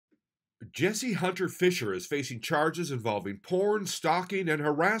Jesse Hunter Fisher is facing charges involving porn, stalking, and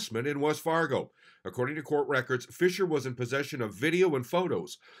harassment in West Fargo. According to court records, Fisher was in possession of video and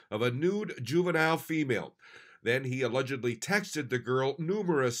photos of a nude juvenile female. Then he allegedly texted the girl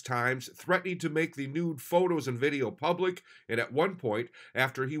numerous times, threatening to make the nude photos and video public, and at one point,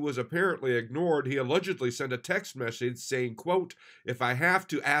 after he was apparently ignored, he allegedly sent a text message saying, quote, "If I have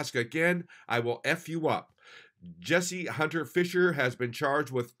to ask again, I will F you up." Jesse Hunter Fisher has been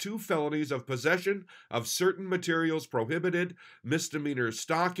charged with 2 felonies of possession of certain materials prohibited, misdemeanor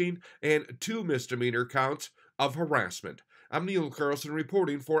stalking, and 2 misdemeanor counts of harassment. I'm Neil Carlson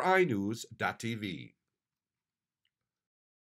reporting for iNews.TV.